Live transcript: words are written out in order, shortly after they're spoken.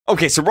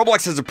Okay, so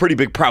Roblox has a pretty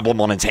big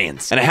problem on its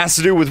hands, and it has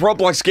to do with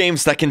Roblox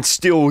games that can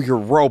steal your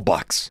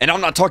Robux. And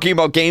I'm not talking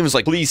about games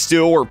like Please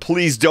Steal or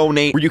Please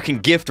Donate, where you can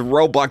gift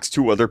Robux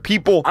to other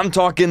people. I'm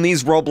talking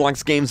these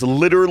Roblox games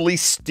literally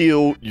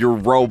steal your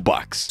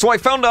Robux. So I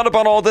found out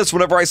about all this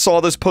whenever I saw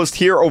this post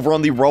here over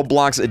on the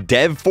Roblox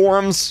dev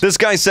forums. This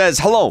guy says,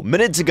 hello,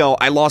 minutes ago,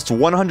 I lost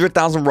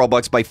 100,000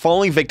 Robux by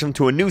falling victim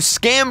to a new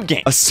scam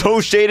game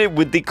associated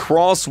with the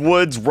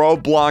Crosswoods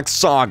Roblox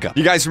saga.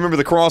 You guys remember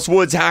the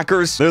Crosswoods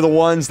hackers? They're the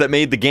ones that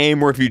made the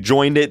game where if you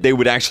joined it, they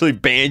would actually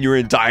ban your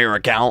entire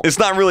account. It's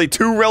not really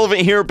too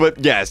relevant here,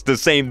 but yes, the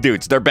same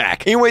dudes, they're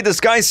back. Anyway, this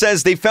guy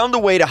says they found a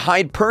way to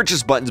hide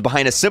purchase buttons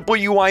behind a simple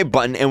UI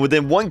button, and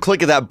within one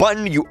click of that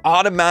button, you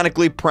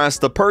automatically press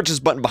the purchase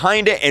button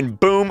behind it, and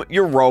boom,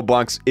 your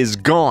Robux is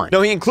gone.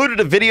 Now, he included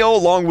a video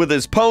along with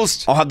his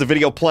post. I'll have the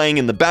video playing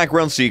in the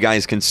background so you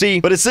guys can see,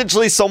 but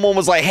essentially someone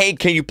was like, hey,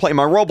 can you play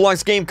my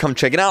Roblox game? Come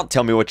check it out.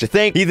 Tell me what you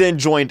think. He then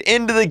joined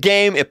into the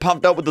game. It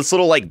popped up with this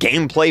little like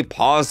gameplay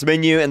pause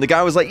menu, and the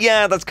guy was like,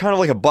 yeah, that's kind of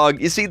like a bug.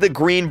 You see the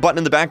green button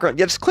in the background?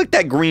 Yeah, just click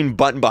that green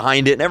button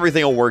behind it and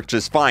everything will work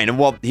just fine. And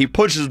while he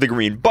pushes the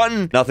green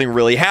button, nothing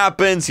really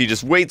happens. He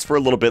just waits for a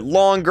little bit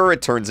longer.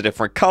 It turns a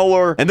different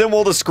color. And then,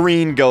 well, the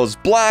screen goes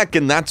black,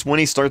 and that's when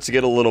he starts to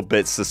get a little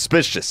bit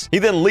suspicious. He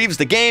then leaves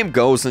the game,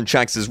 goes and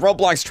checks his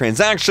Roblox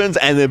transactions,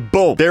 and then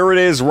boom, there it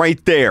is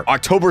right there.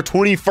 October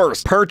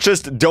 21st,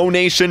 purchased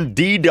donation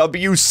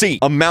DWC,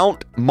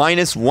 amount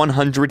minus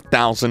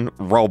 100,000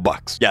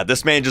 Robux. Yeah,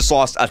 this man just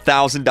lost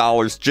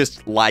 $1,000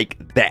 just like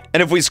that.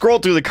 And if we scroll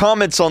through the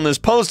comments on this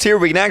post here,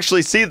 we can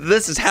actually see that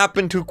this has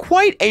happened to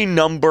quite a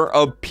number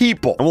of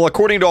people. And well,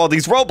 according to all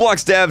these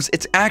Roblox devs,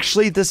 it's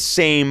actually the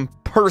same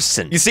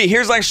person. You see,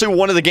 here's actually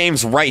one of the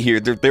games right here.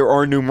 There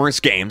are numerous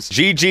games.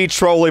 GG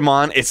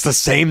Trollimon. It's the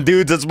same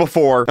dudes as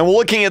before. And we're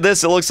looking at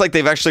this, it looks like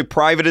they've actually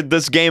privated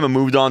this game and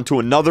moved on to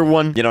another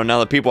one. You know, now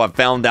that people have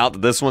found out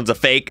that this one's a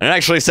fake. And it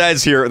actually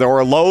says here, there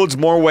are loads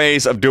more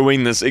ways of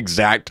doing this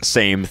exact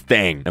same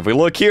thing. If we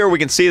look here, we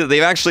can see that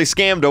they've actually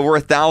scammed over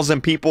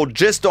 1,000 people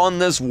just on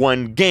this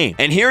one game.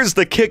 And here's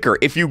the kicker.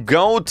 If you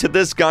go to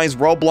this guy's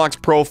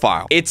Roblox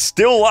profile, it's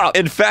still up.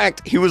 In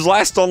fact, he was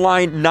last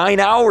online 9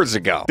 hours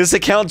ago. This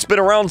account's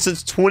been around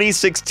since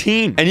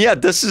 2016. And yeah,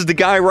 this is the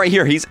guy right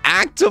here. He's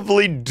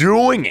actively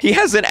doing it. He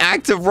has an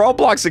active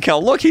Roblox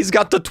account. Look, he's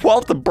got the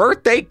 12th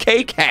birthday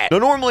cake hat. Now,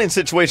 normally in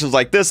situations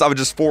like this, I would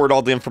just forward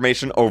all the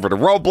information over to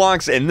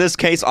Roblox. In this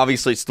case,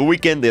 obviously, it's the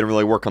weekend. They don't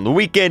really work on the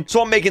weekend.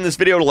 So I'm making this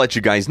video to let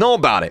you guys know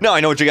about it. Now,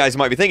 I know what you guys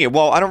might be thinking.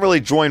 Well, I don't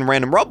really join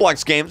random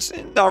Roblox games.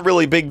 Not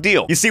really a big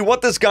deal. You see,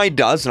 what this guy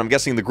does, and I'm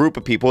guessing the group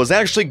of people, is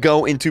actually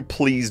go into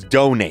Please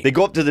Donate. They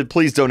go up to the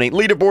Please Donate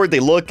leaderboard.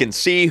 They look and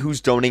see who's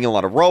donating a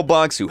lot of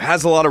Robux, who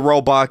has a lot of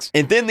Robux,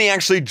 and then they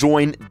actually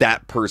join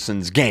that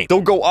person's game.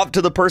 They'll go up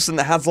to the person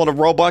that has a lot of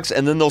Robux,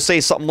 and then they'll say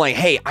something like,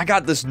 hey, I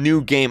got this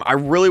new game. I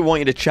really want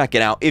you to check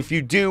it out. If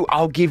you do,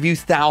 I'll give you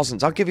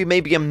thousands. I'll give you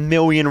maybe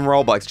 1,000,000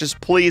 Robux.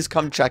 Just please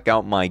come check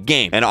out my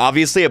game. And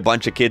obviously, a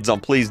bunch of kids on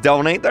Please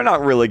Donate, they're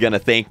not really gonna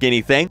think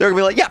anything. They're gonna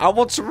be like, yeah, I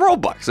want some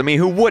Robux. I mean,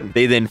 who wouldn't?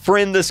 They then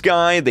friend this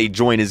guy, they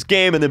join his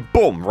game, and then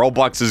boom,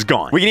 Robux is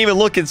gone. We can even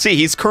look and see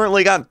he's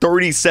currently got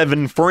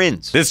 37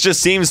 friends. This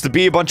just seems to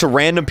be a bunch of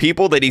random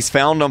people that he's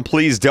found on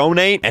Please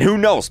Donate, and who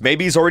knows,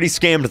 maybe he's already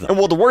scammed them. And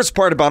well, the worst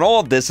part about all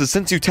of this is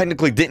since you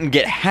technically didn't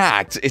get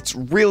hacked, it's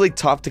really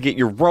tough to get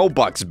your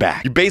Robux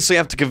back. You basically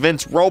have to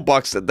convince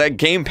Roblox that that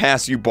Game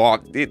Pass you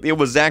bought, it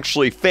was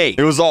actually fake.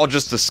 It was all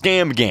just a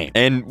scam game.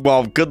 And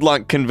well, good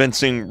luck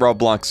convincing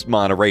Roblox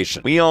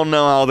moderation. We all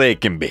know how they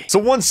can be. So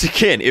once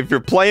again, if you're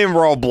playing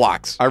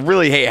Roblox, I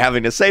really hate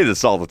having to say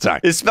this all the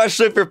time,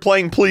 especially if you're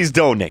playing Please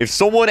Donate. If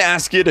someone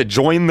asks you to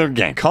join their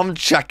game, come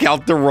check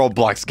out the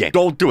Roblox game.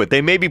 Don't do it.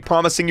 They may be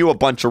promising you a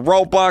bunch of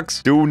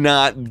Robux. Do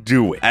not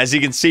do it. As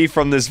you can see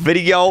from this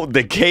video,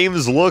 the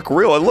games look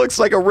real. It looks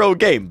like a real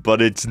game,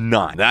 but it's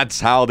not. That's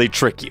how they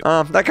trick you.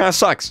 That kind of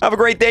sucks. Have a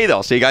great day,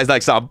 though. See you guys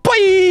next time.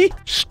 Bye!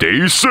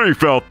 Stay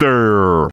safe out there.